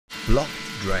blocked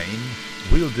drain,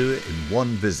 we'll do it in one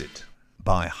visit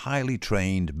by highly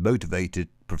trained, motivated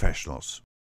professionals.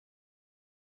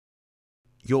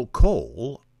 Your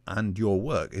call and your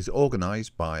work is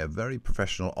organised by a very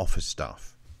professional office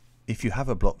staff. If you have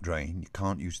a blocked drain, you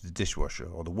can't use the dishwasher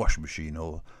or the washing machine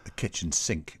or the kitchen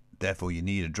sink. Therefore, you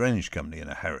need a drainage company in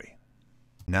a hurry.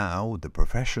 Now, the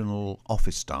professional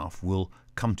office staff will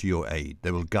come to your aid.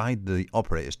 They will guide the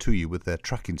operators to you with their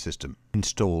tracking system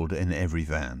installed in every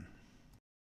van.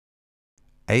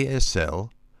 ASL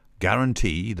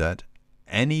guarantee that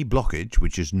any blockage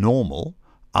which is normal,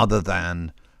 other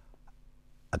than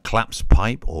a collapsed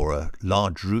pipe or a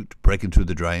large root breaking through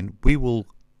the drain, we will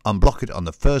unblock it on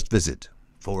the first visit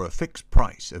for a fixed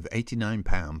price of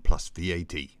 £89 plus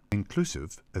VAT,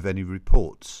 inclusive of any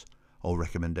reports or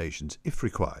recommendations if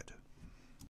required.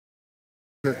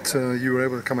 That you were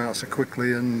able to come out so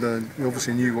quickly, and you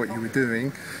obviously knew what you were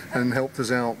doing and helped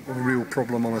us out with a real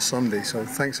problem on a Sunday, so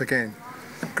thanks again.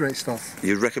 Great stuff.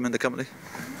 You'd recommend the company?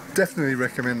 Definitely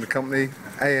recommend the company.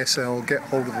 ASL, get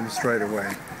hold of them straight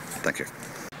away. Thank you.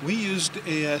 We used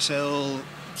ASL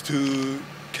to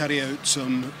carry out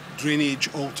some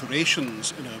drainage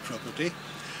alterations in our property.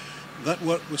 That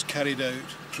work was carried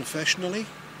out professionally,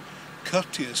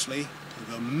 courteously,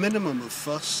 with a minimum of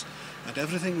fuss, and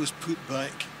everything was put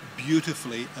back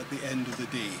beautifully at the end of the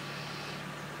day.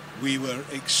 We were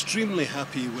extremely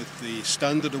happy with the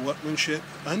standard of workmanship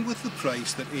and with the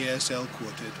price that ASL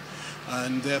quoted,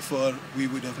 and therefore we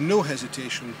would have no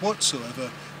hesitation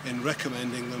whatsoever in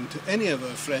recommending them to any of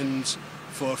our friends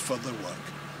for further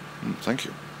work. Thank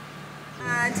you.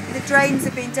 And the drains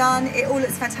have been done, it all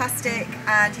looks fantastic,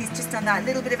 and he's just done that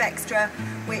little bit of extra,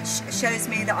 which shows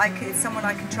me that it's someone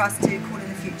I can trust to call in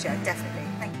the future, definitely.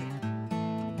 Thank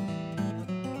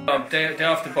you. Day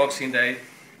after Boxing Day,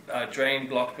 drain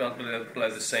blocked below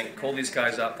the sink. Called these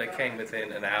guys up, they came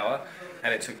within an hour,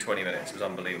 and it took 20 minutes. It was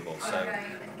unbelievable. So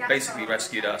basically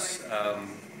rescued us.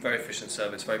 Very efficient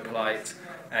service, very polite,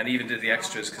 and even did the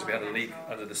extras because we had a leak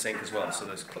under the sink as well. So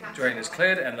the drain is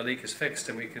cleared and the leak is fixed,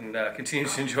 and we can continue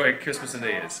to enjoy Christmas and New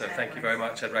Year's. So thank you very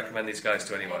much. I'd recommend these guys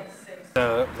to anyone.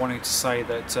 Wanting to say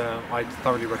that I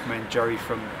thoroughly recommend Gerry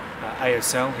from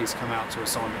ASL. He's come out to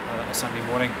us on a Sunday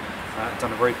morning,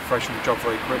 done a very professional job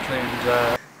very quickly,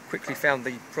 and quickly found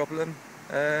the problem.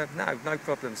 No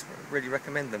problems. Really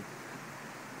recommend them.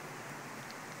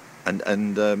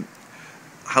 And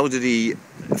how did he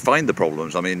find the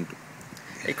problems? I mean,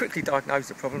 he quickly diagnosed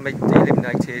the problem. He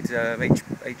eliminated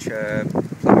each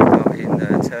plumbing part in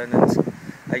turn, and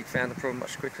he found the problem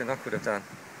much quicker than I could have done.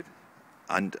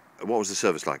 And what was the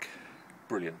service like?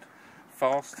 Brilliant.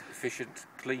 Fast, efficient,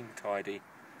 clean, tidy.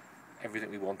 Everything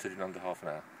we wanted in under half an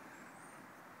hour.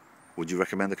 Would you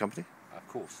recommend the company? Of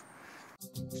course.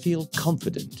 Feel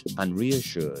confident and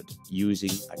reassured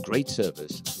using a great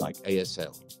service like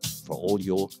ASL for all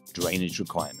your drainage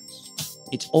requirements.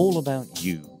 It's all about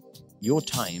you. Your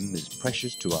time is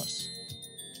precious to us.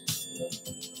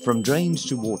 From drains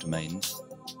to water mains,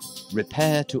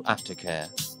 repair to aftercare,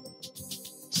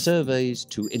 surveys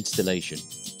to installation,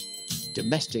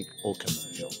 domestic or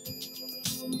commercial.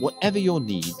 Whatever your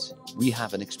needs, we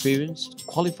have an experienced,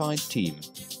 qualified team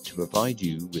to provide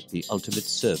you with the ultimate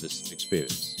service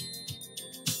experience.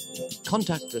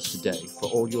 Contact us today for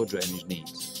all your drainage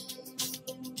needs,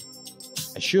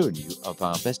 assuring you of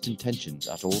our best intentions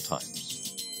at all times.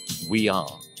 We are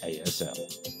ASL.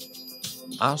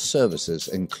 Our services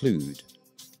include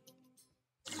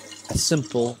a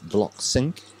simple block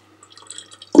sink,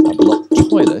 a block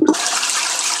toilet,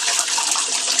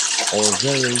 or a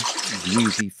very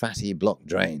greasy, fatty block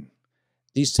drain.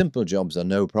 These simple jobs are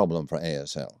no problem for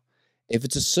ASL. If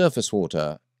it's a surface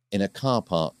water in a car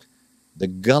park, the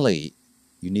gully,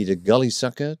 you need a gully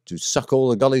sucker to suck all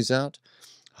the gullies out,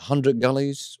 100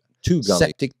 gullies, 2 gullies,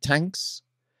 septic tanks,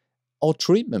 or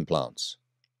treatment plants.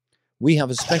 We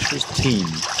have a specialist team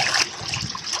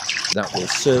that will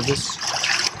service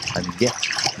and get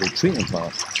the treatment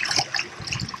plant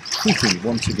treated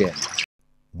once again.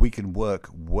 We can work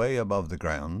way above the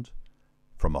ground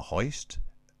from a hoist,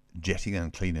 jetting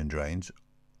and cleaning drains,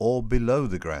 or below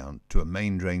the ground to a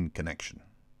main drain connection.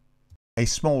 A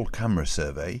small camera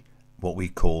survey, what we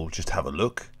call just have a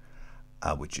look,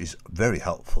 which is very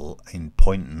helpful in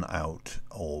pointing out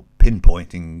or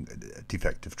pinpointing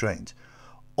defective drains,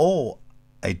 or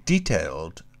a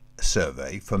detailed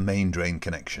survey for main drain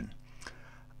connection,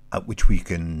 which we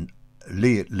can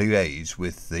liaise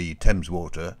with the Thames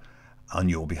Water on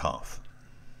your behalf.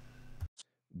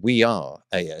 We are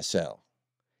ASL.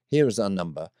 Here is our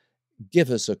number. Give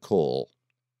us a call,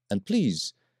 and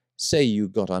please say you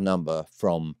got our number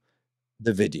from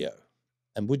the video.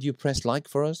 And would you press like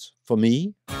for us? For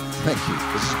me? Thank you.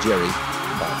 This is Gerry.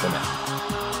 Bye for now.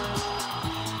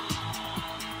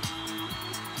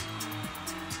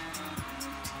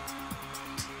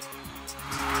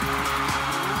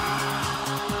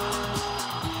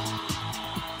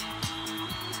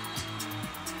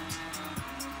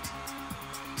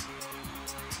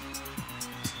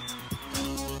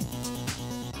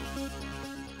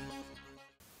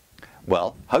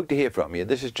 Well, hope to hear from you.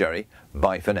 This is Gerry.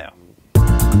 Bye for now.